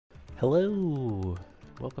Hello!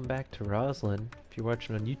 Welcome back to Roslyn. If you're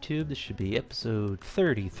watching on YouTube, this should be episode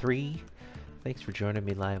 33. Thanks for joining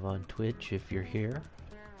me live on Twitch if you're here.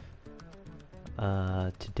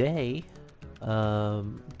 Today,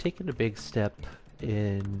 taking a big step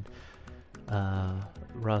in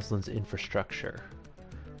Roslyn's infrastructure.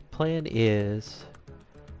 Plan is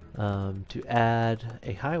to add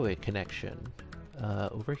a highway connection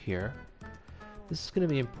over here. This is going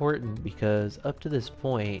to be important because up to this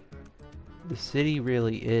point, the city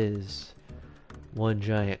really is one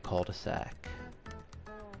giant cul-de-sac.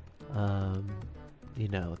 You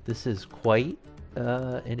know, this is quite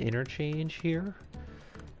an interchange here.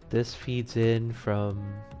 This feeds in from,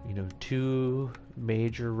 you know, two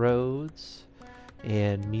major roads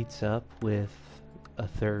and meets up with a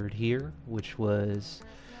third here, which was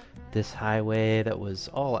this highway that was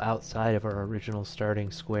all outside of our original starting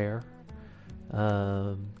square.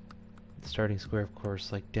 Starting square, of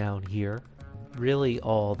course, like down here. Really,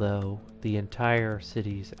 although the entire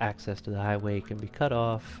city's access to the highway can be cut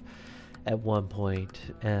off at one point,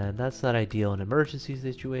 and that's not ideal in an emergency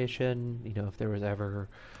situation. You know, if there was ever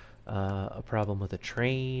a problem with a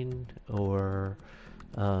train or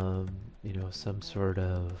you know, some sort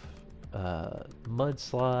of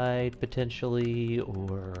mudslide potentially,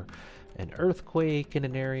 or an earthquake in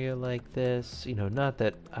an area like this. You know, not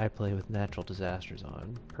that I play with natural disasters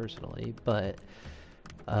on personally, but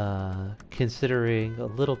considering a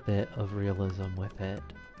little bit of realism with it,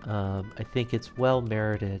 I think it's well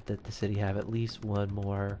merited that the city have at least one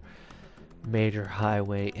more major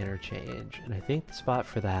highway interchange, and I think the spot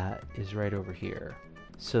for that is right over here.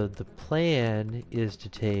 So the plan is to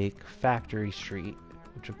take Factory Street,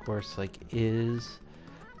 which of course like is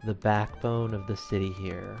the backbone of the city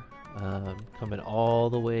here, coming all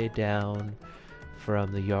the way down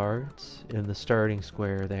from the yards in the starting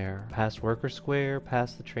square there, past Worker Square,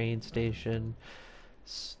 past the train station,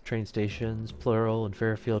 train stations, plural, and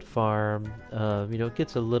Fairfield Farm. You know, it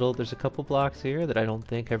gets a little, there's a couple blocks here that I don't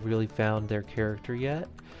think have really found their character yet.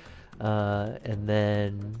 And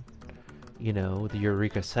then, you know, the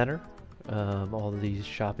Eureka Center, all of these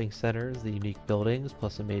shopping centers, the unique buildings,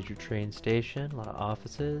 plus a major train station, a lot of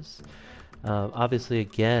offices. Obviously,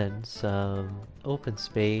 again, some open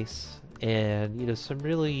space, and you know, some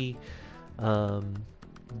really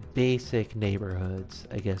basic neighborhoods,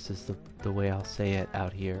 I guess is the way I'll say it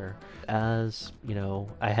out here. As you know,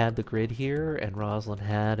 I had the grid here, and Roslyn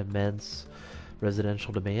had immense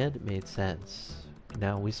residential demand. It made sense.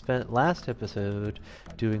 Now, we spent last episode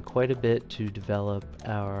doing quite a bit to develop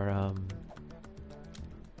our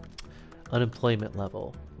unemployment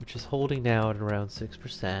level, which is holding now at around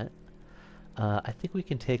 6%. I think we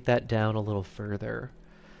can take that down a little further.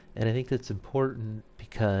 And I think that's important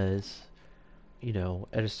because, you know,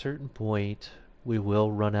 at a certain point, we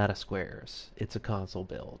will run out of squares. It's a console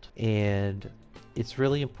build. And it's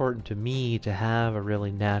really important to me to have a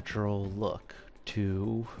really natural look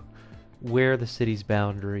to where the city's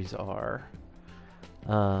boundaries are.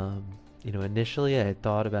 You know, initially I had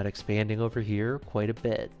thought about expanding over here quite a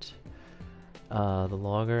bit. The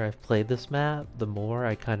longer I've played this map, the more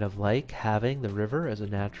I kind of like having the river as a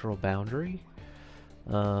natural boundary.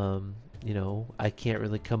 You know, I can't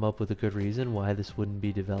really come up with a good reason why this wouldn't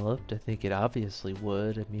be developed. I think it obviously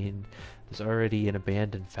would. I mean, there's already an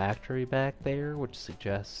abandoned factory back there, which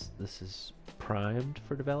suggests this is primed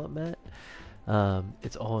for development.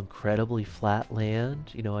 It's all incredibly flat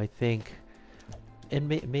land. You know, I think, and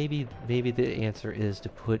maybe the answer is to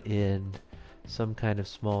put in some kind of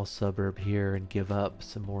small suburb here and give up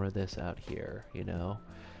some more of this out here, you know,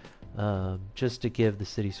 just to give the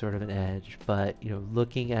city sort of an edge. But, you know,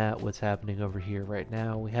 looking at what's happening over here right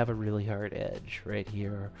now, we have a really hard edge right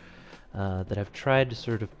here that I've tried to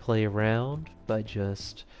sort of play around by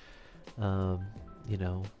just, you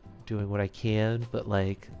know, doing what I can, but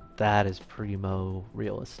like that is primo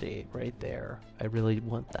real estate right there. I really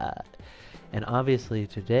want that. And obviously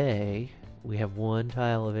today we have one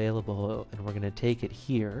tile available, and we're going to take it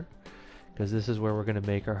here because this is where we're going to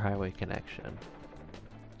make our highway connection.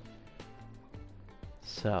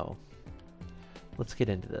 So let's get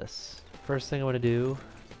into this. First thing I want to do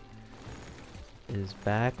is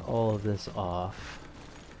back all of this off.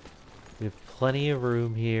 We have plenty of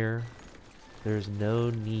room here. There's no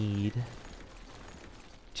need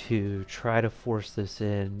to try to force this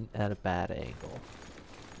in at a bad angle.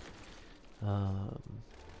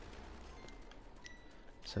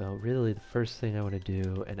 So really the first thing I want to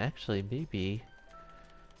do, and actually maybe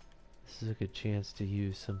this is a good chance to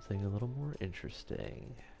use something a little more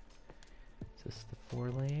interesting. Is this the 4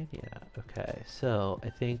 lane? Yeah, okay. So I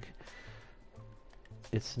think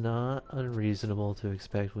it's not unreasonable to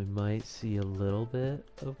expect we might see a little bit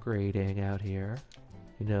of grading out here.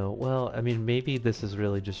 You know, well, I mean, maybe this is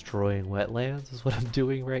really destroying wetlands is what I'm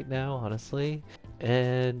doing right now, honestly.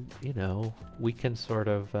 And, you know, we can sort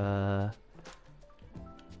of,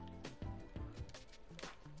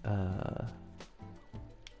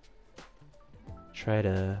 try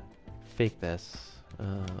to fake this.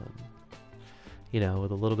 You know,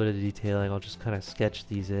 with a little bit of detailing, I'll just kind of sketch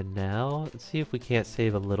these in now and see if we can't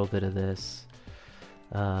save a little bit of this.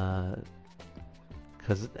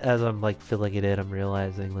 Because as I'm like filling it in, I'm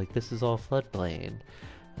realizing like this is all floodplain.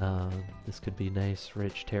 This could be nice,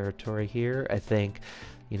 rich territory here. I think,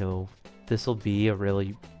 you know, this will be a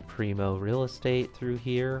really primo real estate through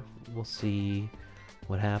here. We'll see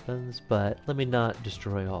what happens, but let me not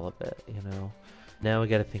destroy all of it, you know. Now we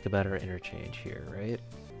got to think about our interchange here, right?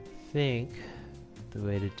 I think the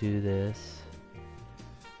way to do this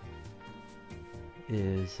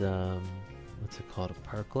is, what's it called? A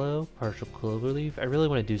parclo? Partial clover leaf? I really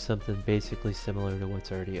want to do something basically similar to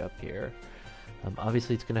what's already up here.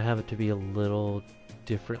 Obviously it's going to have it to be a little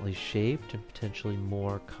differently shaped and potentially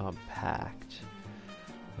more compact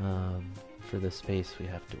for the space we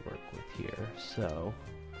have to work with here. So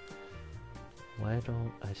why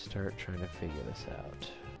don't I start trying to figure this out?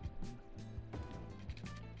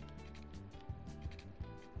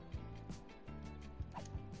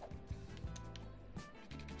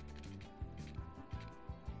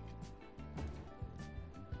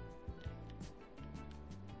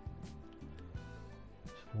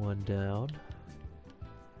 One down.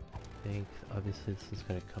 I think obviously this is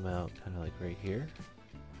going to come out kind of like right here.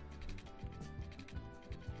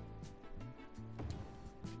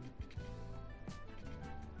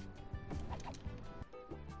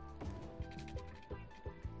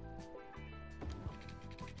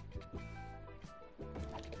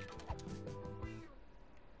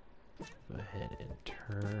 Go ahead and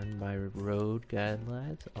turn my road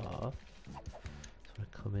guidelines off. So I'm going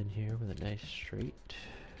to come in here with a nice straight.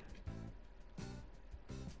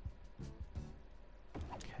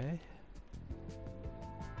 Okay.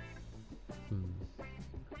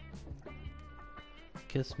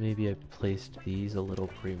 Guess maybe I placed these a little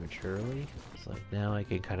prematurely. It's like now I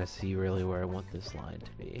can kind of see really where I want this line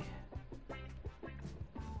to be.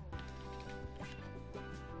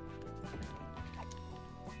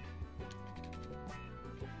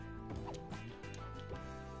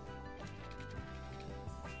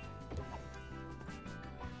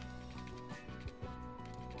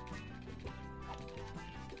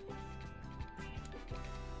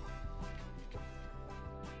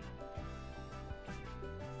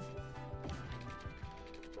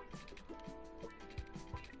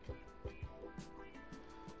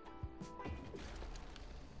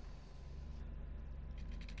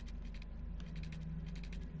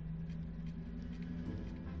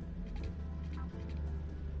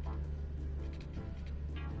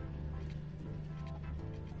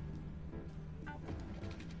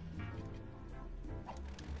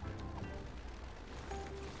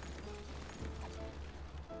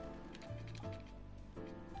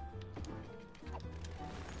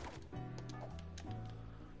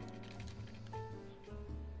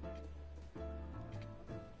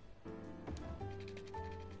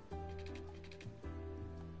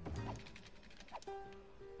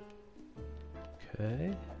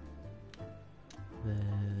 Okay.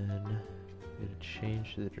 Then I'm gonna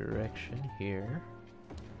change the direction here.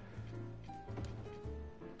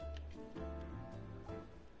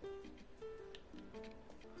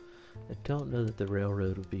 I don't know that the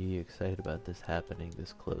railroad would be excited about this happening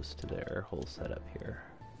this close to their whole setup here.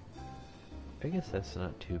 I guess that's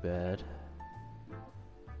not too bad.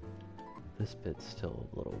 This bit's still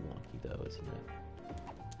a little wonky though, isn't it?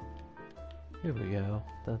 Here we go.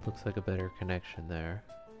 That looks like a better connection there.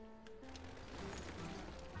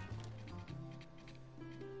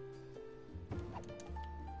 I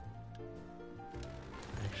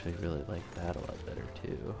actually really like that a lot better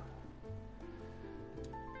too.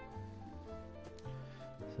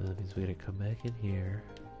 So that means we gotta come back in here,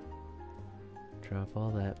 drop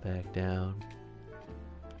all that back down.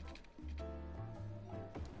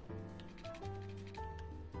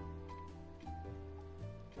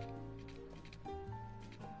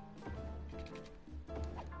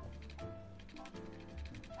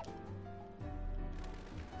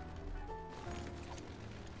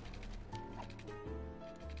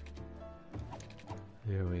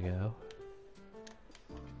 There we go.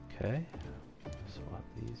 Okay. Swap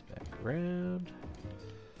these back around.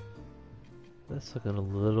 That's looking a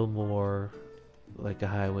little more like a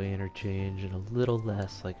highway interchange and a little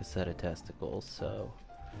less like a set of testicles, so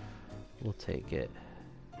we'll take it.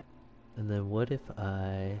 And then what if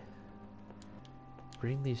I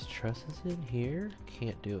bring these trusses in here?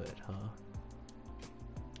 Can't do it, huh?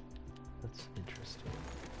 That's interesting.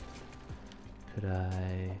 Could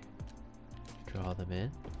I draw them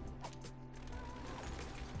in?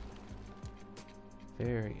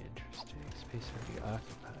 Very interesting. Space already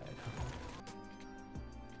occupied, huh?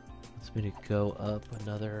 Wants me to go up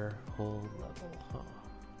another whole level, huh?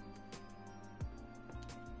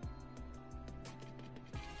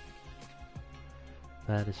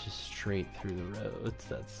 That is just straight through the roads.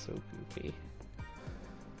 That's so goofy.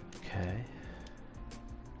 Okay.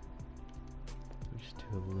 We'll just do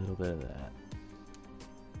a little bit of that.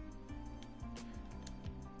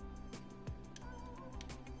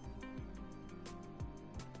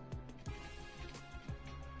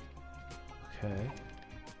 Okay.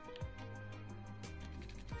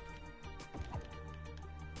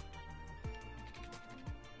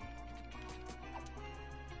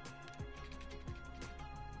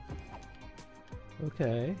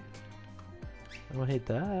 Okay. I don't hate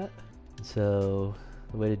that. So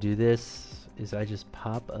the way to do this is I just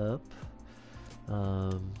pop up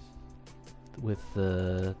with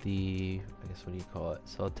the I guess what do you call it?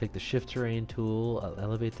 So I'll take the shift terrain tool, I'll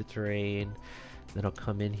elevate the terrain, then I'll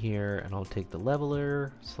come in here and I'll take the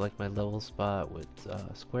leveler, select my level spot with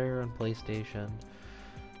square on PlayStation.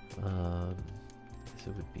 So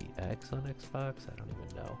it would be X on Xbox, I don't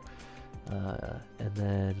even know. And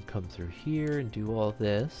then come through here and do all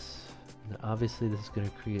this. And obviously this is going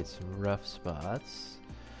to create some rough spots.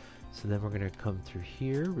 So then we're going to come through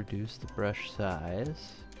here, reduce the brush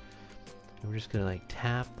size. And we're just going to like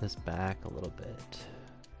tap this back a little bit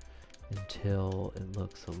until it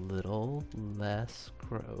looks a little less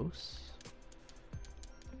gross.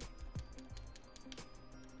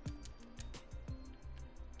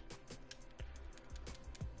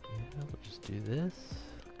 Yeah, we'll just do this,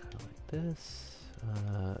 kind of like this.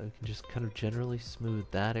 We can just kind of generally smooth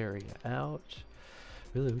that area out.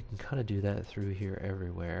 Really, we can kind of do that through here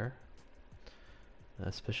everywhere.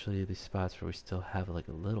 Especially these spots where we still have like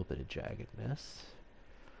a little bit of jaggedness.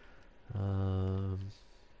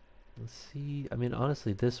 Let's see. I mean,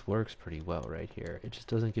 honestly, this works pretty well right here. It just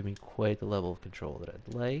doesn't give me quite the level of control that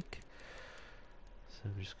I'd like. So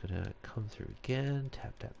I'm just gonna come through again,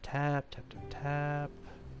 tap, tap, tap, tap, tap, tap.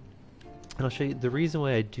 And I'll show you the reason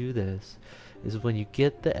why I do this is when you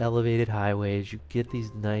get the elevated highways, you get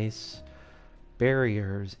these nice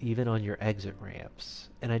barriers even on your exit ramps.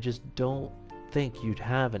 And I just don't think you'd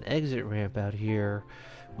have an exit ramp out here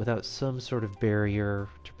without some sort of barrier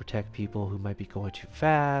to protect people who might be going too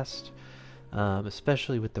fast,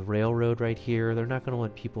 especially with the railroad right here. They're not going to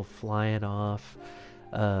want people flying off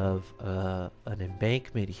of an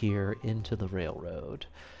embankment here into the railroad.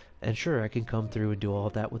 And sure, I can come through and do all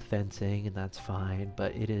of that with fencing, and that's fine,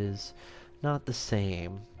 but it is not the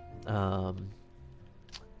same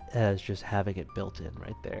as just having it built in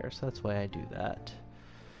right there. So that's why I do that.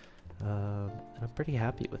 And I'm pretty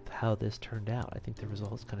happy with how this turned out. I think the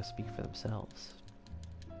results kind of speak for themselves.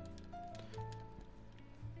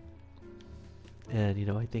 And, you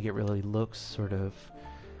know, I think it really looks sort of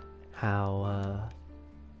how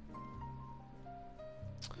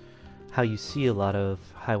you see a lot of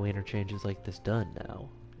highway interchanges like this done now.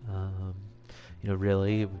 You know,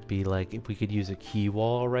 really, it would be like if we could use a key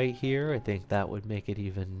wall right here, I think that would make it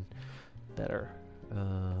even better.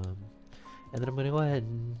 And then I'm going to go ahead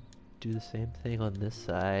and do the same thing on this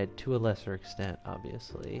side, to a lesser extent,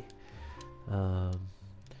 obviously.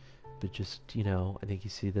 But just, you know, I think you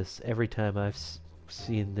see this every time I've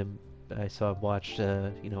seen them. Watched,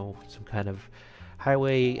 you know, some kind of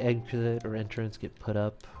highway exit or entrance get put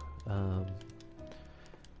up on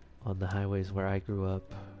the highways where I grew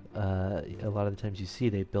up. A lot of the times you see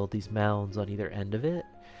they build these mounds on either end of it,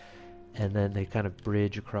 and then they kind of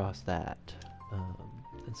bridge across that.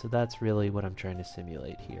 And so that's really what I'm trying to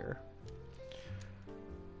simulate here.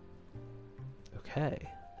 Okay,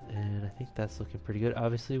 and I think that's looking pretty good.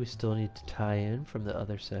 Obviously, we still need to tie in from the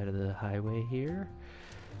other side of the highway here.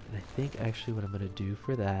 And I think actually what I'm going to do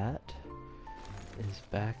for that is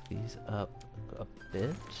back these up a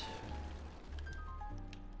bit.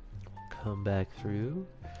 Come back through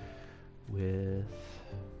with,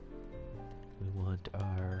 we want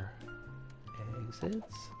our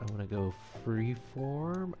exits. I want to go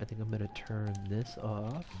freeform. I think I'm going to turn this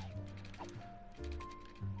off.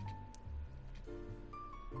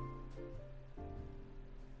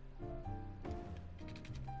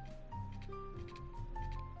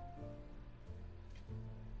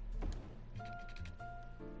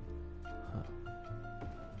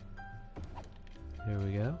 There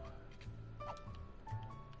we go.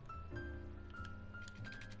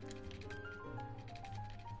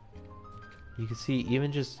 You can see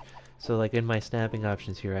even just, so like in my snapping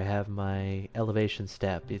options here, I have my elevation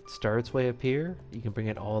step. It starts way up here. You can bring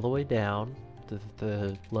it all the way down,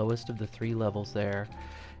 the lowest of the 3 levels there.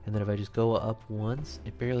 And then if I just go up once,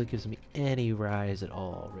 it barely gives me any rise at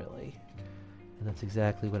all, really. And that's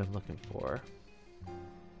exactly what I'm looking for.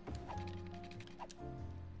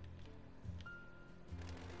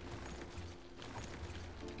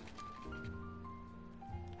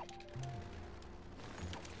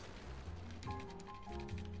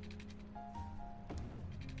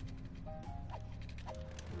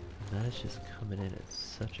 And that is just coming in at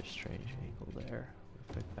such a strange angle there.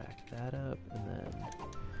 If I back that up, and then,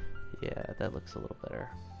 yeah, that looks a little better.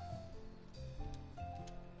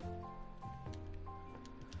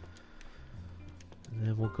 And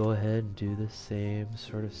then we'll go ahead and do the same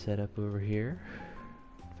sort of setup over here.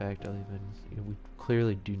 In fact, I'll even, we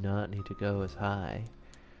clearly do not need to go as high.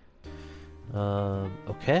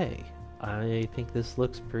 Okay, I think this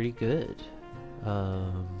looks pretty good.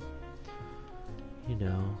 You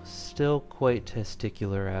know, still quite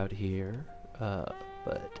testicular out here,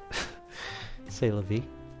 but c'est la vie.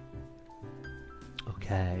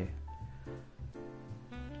 Okay.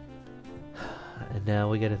 And now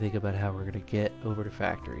we gotta think about how we're gonna get over to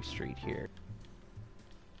Factory Street here.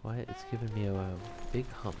 Why, it's giving me a big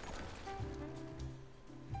hump.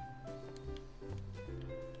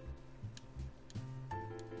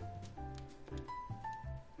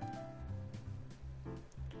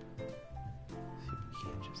 See if we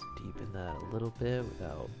can't just deepen that a little bit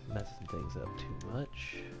without messing things up too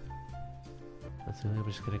much. That's the only I'm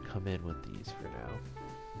just gonna come in with these for now.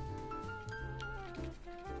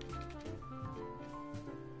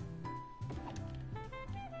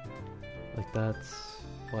 Like that's,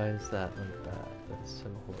 why is that like that? That's so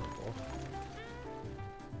horrible.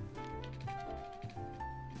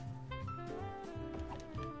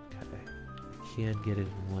 Okay, can get it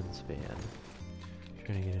in one span.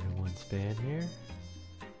 Trying to get it in one span here.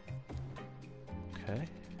 Okay.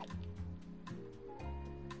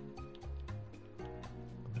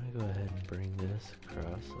 I'm gonna go ahead and bring this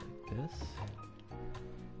across like this.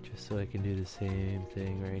 Just so I can do the same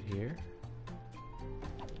thing right here.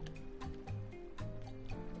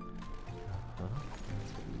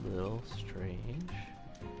 That's a little strange.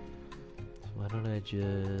 So why don't I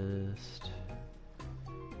just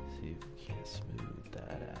see if we can smooth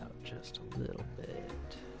that out just a little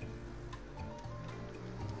bit.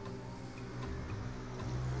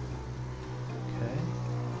 Okay.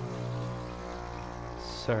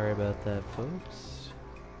 Sorry about that, folks.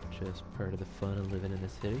 Just part of the fun of living in the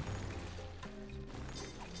city.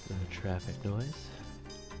 The traffic noise.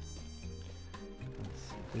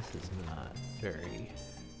 This is not very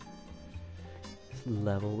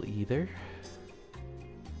level either.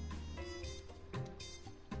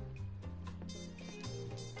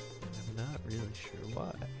 I'm not really sure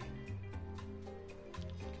why.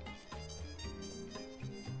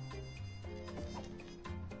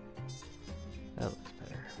 That looks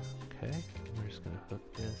better. Okay, we're just gonna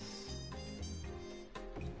hook this.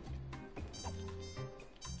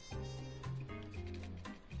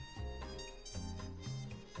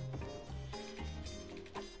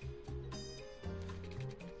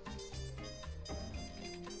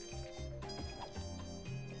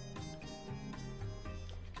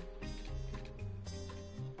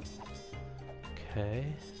 Okay,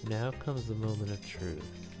 now comes the moment of truth.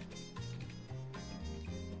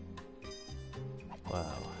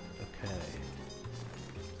 Wow, okay.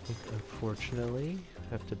 I think unfortunately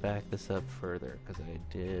I have to back this up further because I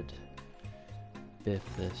did biff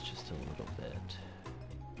this just a little bit.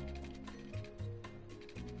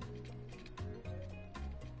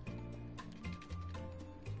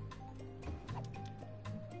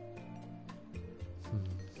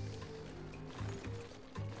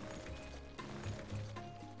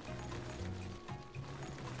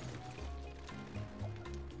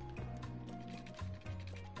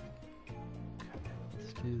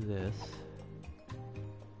 Do this,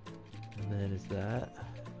 and then is that,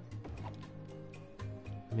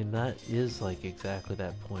 I mean that is like exactly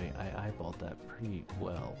that point. I eyeballed that pretty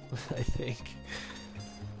well, I think.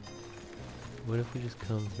 What if we just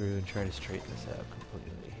come through and try to straighten this out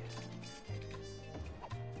completely?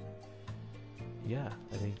 Yeah,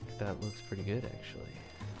 I think that looks pretty good actually.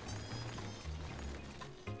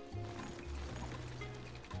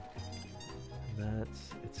 That's,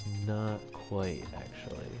 it's not quite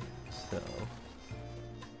actually, so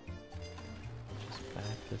just back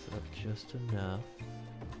this up just enough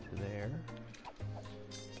to there,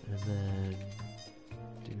 and then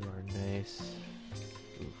do our nice,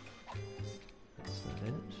 oof, that's not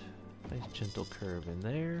it, nice gentle curve in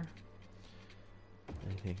there,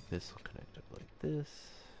 I think this will connect up like this.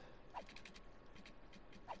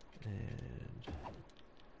 And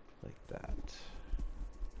like that.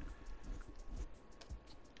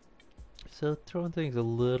 So throwing things a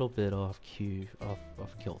little bit off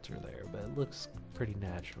kilter there, but it looks pretty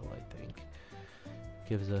natural, I think.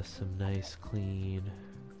 Gives us some nice clean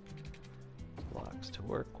blocks to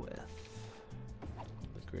work with on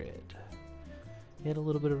the grid. And a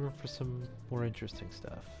little bit of room for some more interesting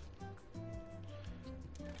stuff.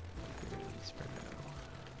 Get rid of these for now.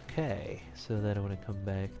 Okay, so then I want to come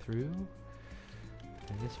back through.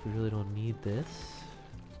 I guess we really don't need this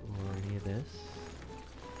or any of this.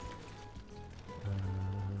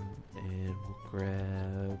 And we'll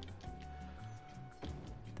grab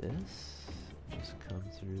this. Just come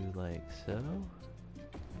through like so.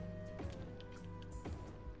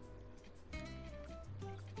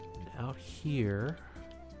 And out here,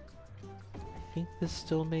 I think this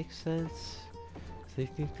still makes sense. So I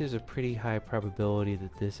think there's a pretty high probability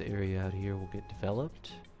that this area out here will get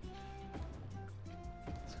developed.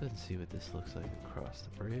 Let's go ahead and see what this looks like across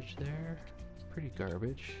the bridge there. Pretty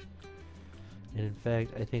garbage. And in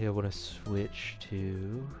fact, I think I want to switch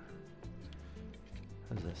to...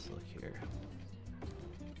 How's this look here?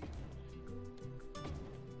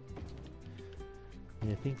 And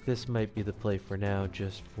I think this might be the play for now,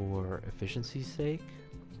 just for efficiency's sake.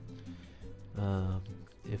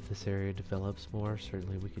 If this area develops more,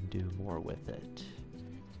 certainly we can do more with it.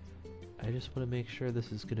 I just want to make sure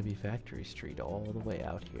this is going to be Factory Street all the way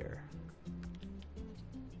out here.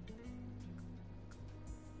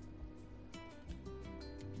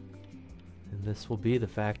 And this will be the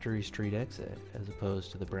Factory Street exit, as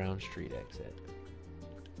opposed to the Brown Street exit.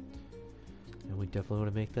 And we definitely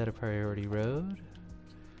want to make that a priority road.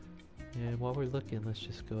 And while we're looking, let's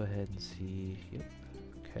just go ahead and see. Yep,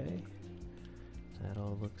 okay. That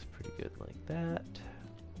all looks pretty good like that.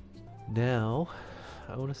 Now,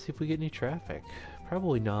 I want to see if we get any traffic.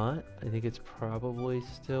 Probably not. I think it's probably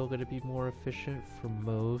still going to be more efficient for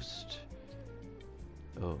most...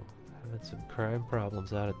 Oh, having some crime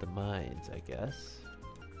problems out at the mines, I guess.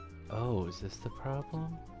 Oh, is this the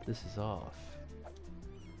problem? This is off.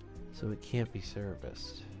 So it can't be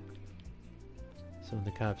serviced. So when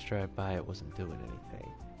the cops drive by, it wasn't doing anything.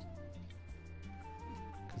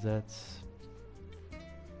 Because that's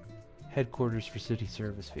headquarters for city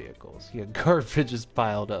service vehicles. Yeah, garbage is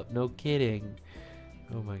piled up. No kidding.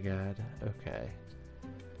 Oh my god. Okay.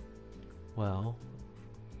 Well,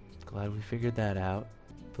 glad we figured that out.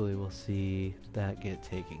 Hopefully we'll see that get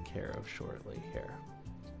taken care of shortly here.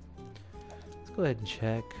 Let's go ahead and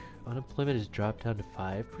check. Unemployment has dropped down to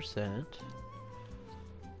 5%.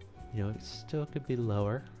 You know, it still could be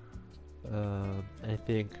lower. I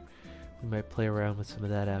think we might play around with some of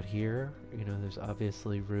that out here. You know, there's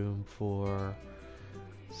obviously room for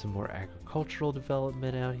some more agricultural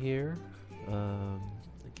development out here.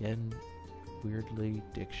 Again, weirdly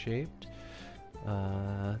dick-shaped.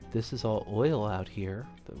 This is all oil out here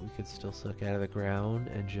that we could still suck out of the ground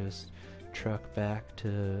and just truck back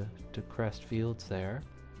to Crest Fields there.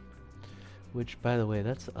 Which, by the way,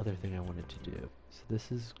 that's the other thing I wanted to do. So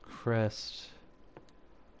this is Crest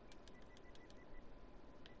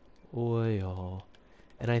Oil.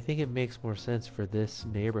 And I think it makes more sense for this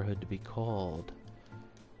neighborhood to be called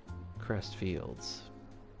Crest Fields.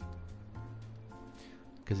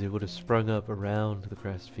 Because it would have sprung up around the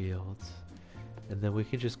Crest Fields. And then we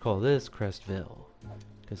could just call this Crestville.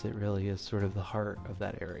 Because it really is sort of the heart of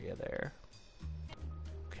that area there.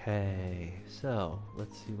 Okay, so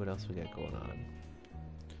let's see what else we got going on.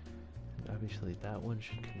 And obviously that one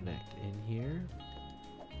should connect in here.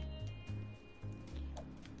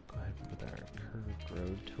 Go ahead with our curved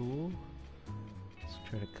road tool. Let's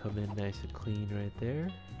try to come in nice and clean right there.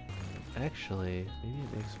 Actually, maybe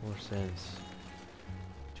it makes more sense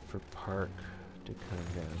for Park to come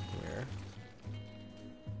down here.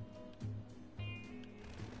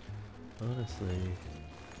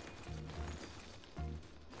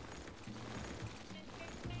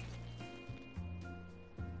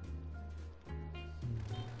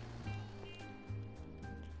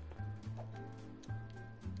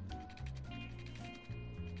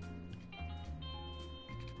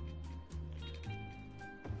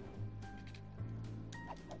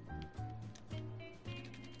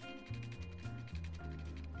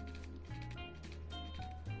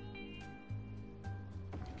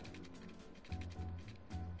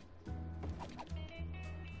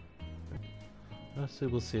 Honestly,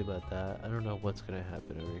 we'll see about that. I don't know what's going to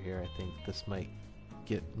happen over here. I think this might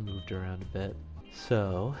get moved around a bit.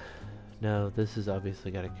 So, now this has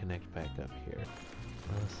obviously got to connect back up here.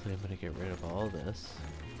 Honestly, I'm going to get rid of all this.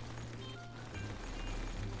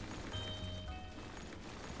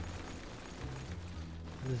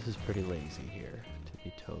 This is pretty lazy here, to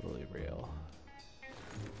be totally real.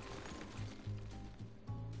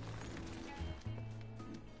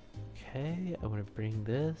 Okay, I'm gonna bring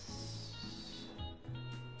this.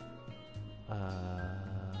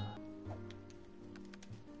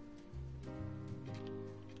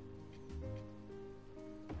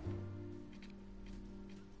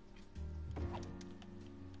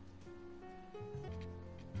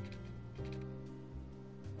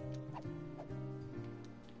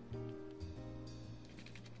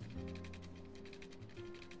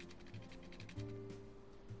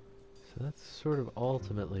 So that's sort of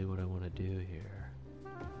ultimately what I want to do here.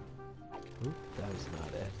 Oop, that was not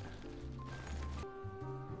it.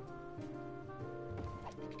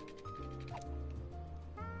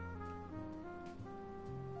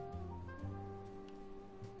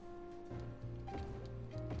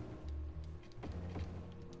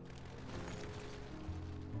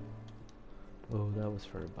 Oh, that was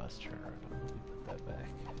for a bus turnaround. Let me put that back.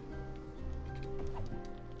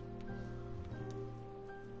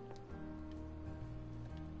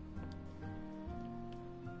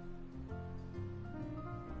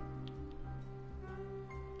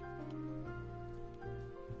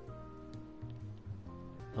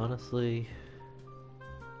 Honestly,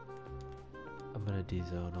 I'm gonna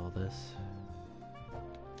de-zone all this.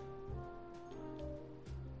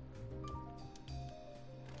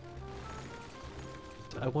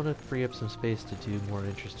 I want to free up some space to do more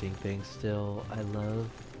interesting things still. I love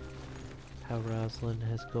how Roslyn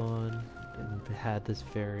has gone and had this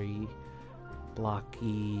very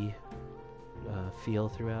blocky feel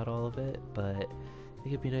throughout all of it, but I think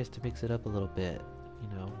it'd be nice to mix it up a little bit, you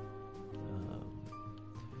know.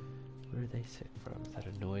 Where are they sick from? Is that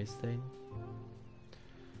a noise thing?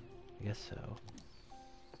 I guess so.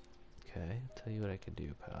 Okay, I'll tell you what I can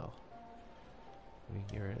do, pal. We can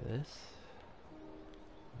get rid of this.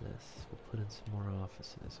 This. We'll put in some more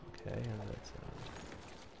offices, okay? How does that sound?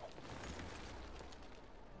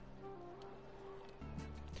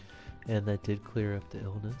 And that did clear up the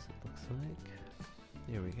illness, it looks like.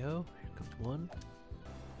 There we go. Here comes one.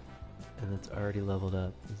 And that's already leveled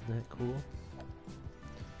up. Isn't that cool?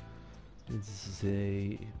 This is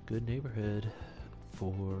a good neighborhood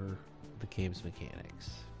for the game's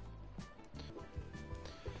mechanics.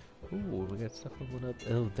 Ooh, we got stuff leveling up.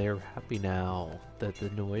 Oh, they're happy now that the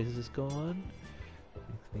noise is gone. I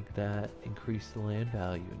think that increased the land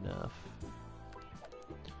value enough.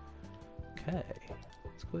 Okay,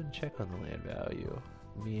 let's go ahead and check on the land value.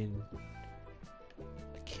 I mean,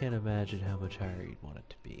 I can't imagine how much higher you'd want it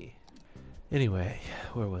to be. Anyway,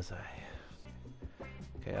 where was I?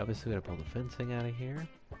 Okay, obviously gotta pull the fencing out of here.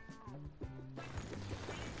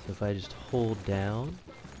 So if I just hold down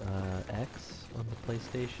X on the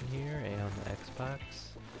PlayStation here and on the Xbox,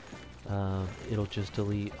 it'll just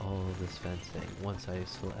delete all of this fencing once I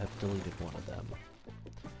have deleted one of them.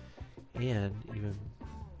 And even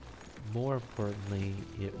more importantly,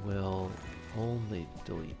 it will only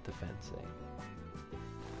delete the fencing.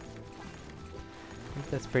 I think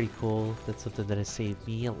that's pretty cool. That's something that has saved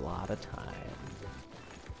me a lot of time.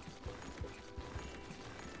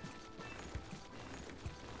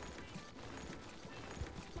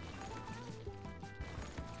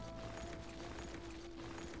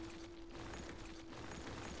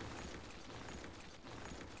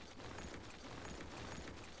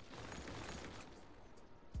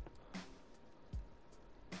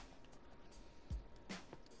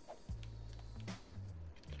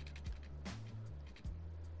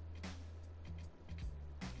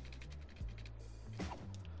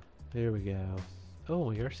 There we go. Oh,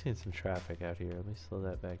 we are seeing some traffic out here. Let me slow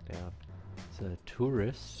that back down. It's a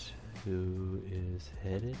tourist who is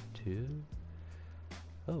headed to...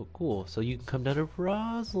 Oh, cool. So you can come down to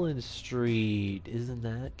Roslyn Street. Isn't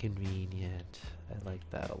that convenient? I like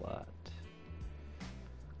that a lot.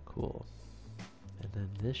 Cool. And then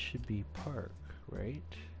this should be Park, right?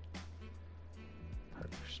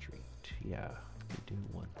 Park Street. Yeah, we do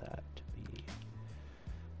want that to be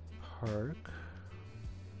Park.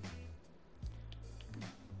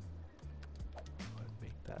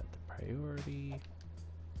 That the priority.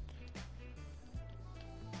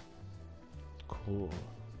 Cool.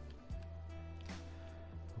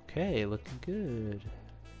 Okay, looking good.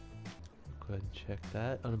 Go ahead and check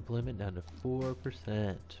that. Unemployment down to 4%.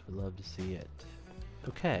 Would love to see it.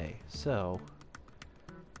 Okay, so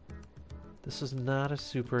this was not a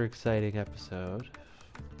super exciting episode,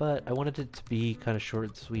 but I wanted it to be kind of short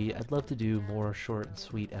and sweet. I'd love to do more short and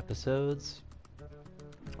sweet episodes.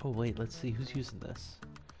 Oh wait, let's see who's using this.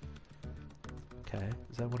 Okay,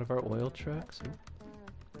 is that one of our oil trucks? Ooh.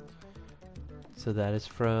 So that is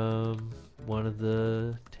from one of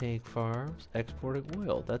the tank farms exporting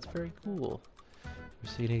oil. That's very cool. We're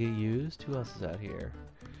seeing it get used. Who else is out here?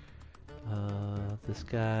 This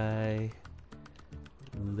guy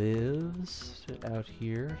lives out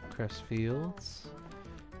here, Crestfields.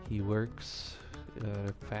 He works at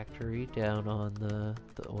a factory down on the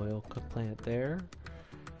oil plant there.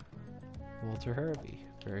 Walter Harvey.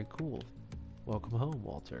 Very cool. Welcome home,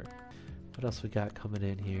 Walter. What else we got coming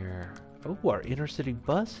in here? Oh, our intercity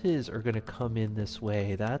buses are going to come in this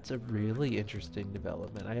way. That's a really interesting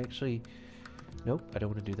development. Nope, I don't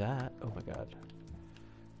want to do that. Oh my god.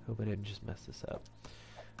 Hope I didn't just mess this up.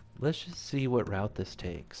 Let's just see what route this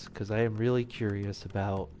takes, because I am really curious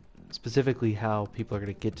about specifically how people are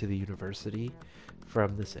going to get to the university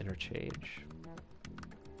from this interchange.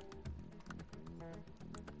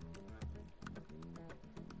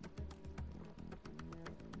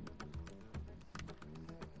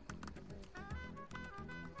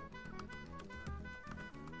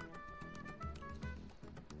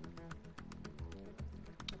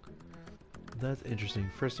 That's interesting.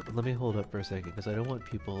 First, let me hold up for a second, because I don't want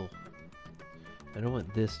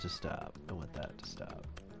this to stop. I want that to stop.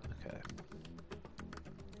 Okay.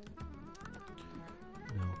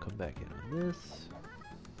 Now we'll come back in on this.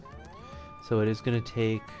 So it is going to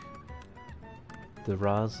take the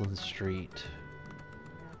Roslyn Street,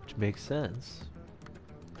 which makes sense.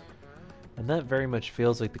 And that very much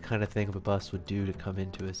feels like the kind of thing a bus would do to come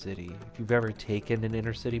into a city. If you've ever taken an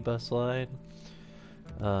intercity bus line,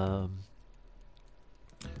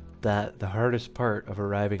 that the hardest part of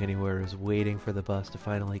arriving anywhere is waiting for the bus to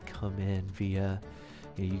finally come in via,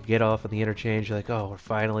 you get off on the interchange, you're like, oh, we're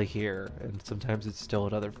finally here, and sometimes it's still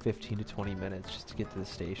another 15 to 20 minutes just to get to the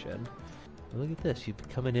station. But look at this, you've been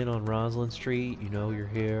coming in on Roslyn Street, you know you're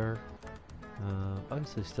here.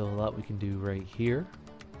 Obviously still a lot we can do right here.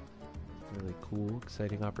 Really cool,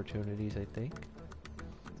 exciting opportunities, I think.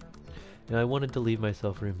 Now, I wanted to leave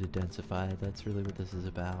myself room to densify. That's really what this is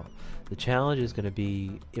about. The challenge is going to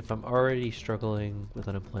be, if I'm already struggling with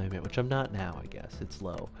unemployment, which I'm not now, I guess, it's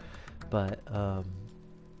low, but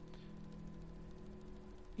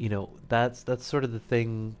you know, that's sort of the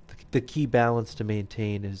thing. The key balance to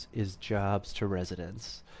maintain is jobs to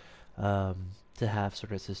residents, to have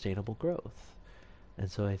sort of sustainable growth. And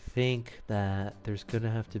so I think that there's going to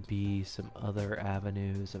have to be some other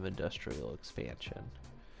avenues of industrial expansion.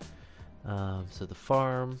 So the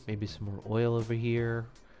farm, maybe some more oil over here.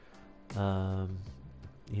 You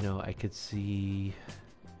know, I could see,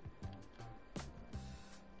 I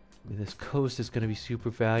mean, this coast is going to be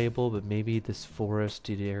super valuable, but maybe this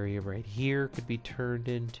forested area right here could be turned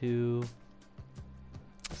into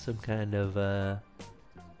some kind of,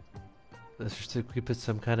 we could put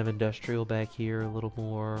some kind of industrial back here a little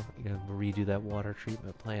more. You know, redo that water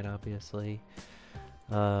treatment plant, obviously.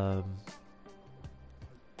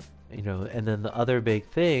 You know, and then the other big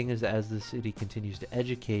thing is, as the city continues to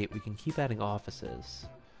educate, we can keep adding offices,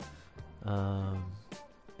 and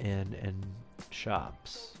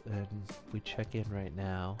shops. And we check in right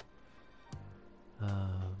now.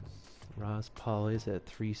 Ross Poly's at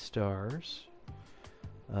 3 stars.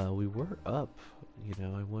 We were up, you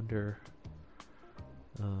know, I wonder,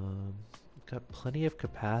 got plenty of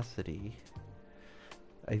capacity.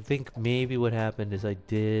 I think maybe what happened is I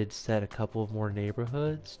did set a couple of more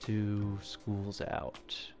neighborhoods to schools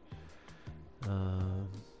out. Not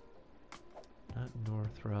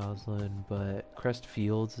North Roslyn, but Crest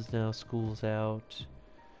Fields is now schools out.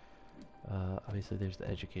 Obviously there's the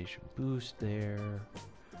education boost there.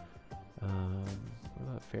 What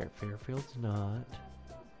about Fairfield's not.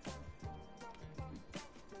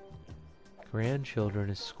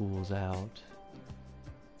 Grandchildren is schools out.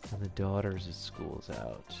 And the daughters is schools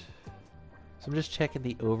out. So I'm just checking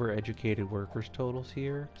the overeducated workers totals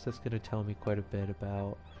here, because that's going to tell me quite a bit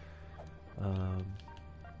about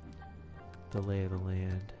the lay of the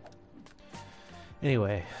land.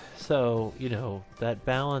 Anyway, so, you know, that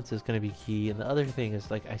balance is going to be key. And the other thing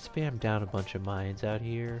is, like, I spammed down a bunch of mines out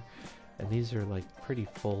here, and these are, like, pretty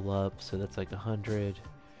full up, so that's like 100,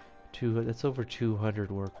 200, that's over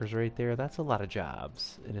 200 workers right there. That's a lot of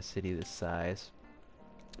jobs in a city this size.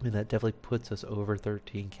 And that definitely puts us over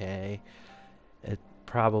 13K. It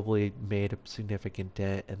probably made a significant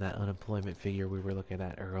dent in that unemployment figure we were looking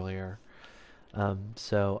at earlier.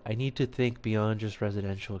 So I need to think beyond just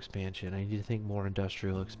residential expansion. I need to think more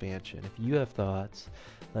industrial expansion. If you have thoughts,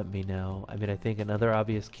 let me know. I mean, I think another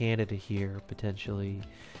obvious candidate here potentially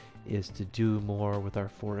is to do more with our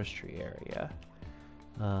forestry area,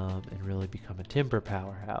 and really become a timber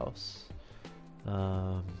powerhouse.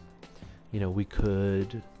 You know, we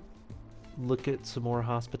could look at some more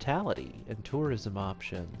hospitality and tourism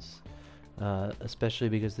options. especially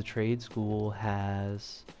because the trade school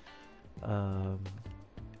has um,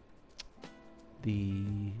 the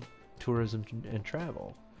tourism and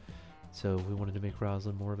travel. So we wanted to make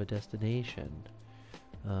Roslyn more of a destination.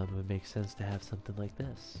 It would make sense to have something like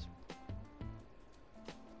this.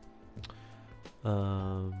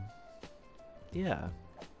 Yeah.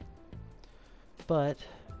 But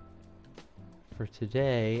for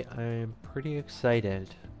today, I'm pretty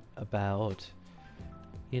excited about,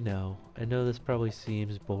 I know this probably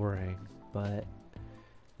seems boring, but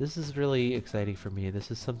this is really exciting for me.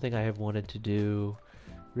 This is something I have wanted to do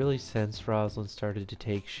really since Roslyn started to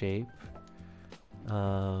take shape.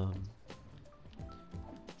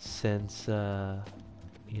 Since,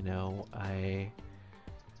 I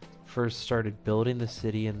first started building the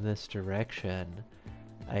city in this direction,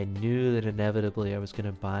 I knew that inevitably I was going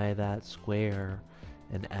to buy that square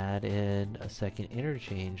and add in a second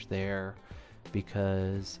interchange there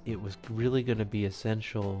because it was really going to be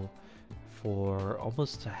essential for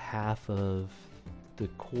almost half of the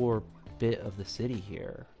core bit of the city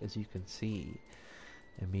here, as you can see.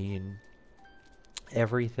 I mean,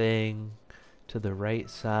 everything to the right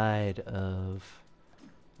side of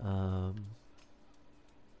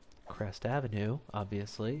Crest Avenue,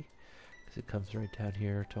 obviously, because it comes right down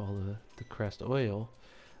here to all the Crest oil.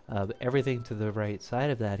 But everything to the right side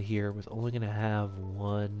of that here was only going to have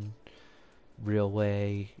one real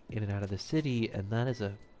way in and out of the city, and that is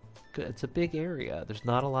it's a big area. There's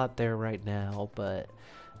not a lot there right now, but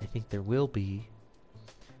I think there will be.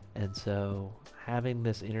 And so having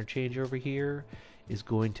this interchange over here is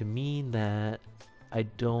going to mean that I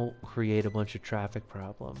don't create a bunch of traffic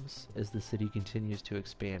problems as the city continues to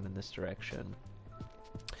expand in this direction.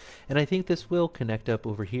 And I think this will connect up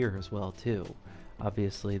over here as well too.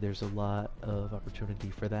 Obviously there's a lot of opportunity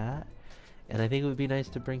for that. And I think it would be nice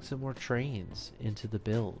to bring some more trains into the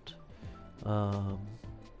build.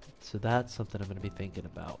 So that's something I'm going to be thinking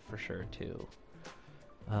about for sure too.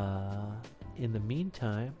 In the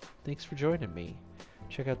meantime, thanks for joining me.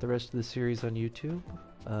 Check out the rest of the series on YouTube.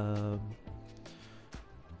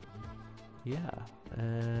 Yeah,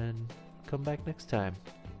 and come back next time.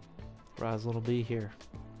 Roslyn will be here.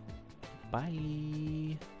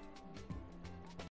 Bye.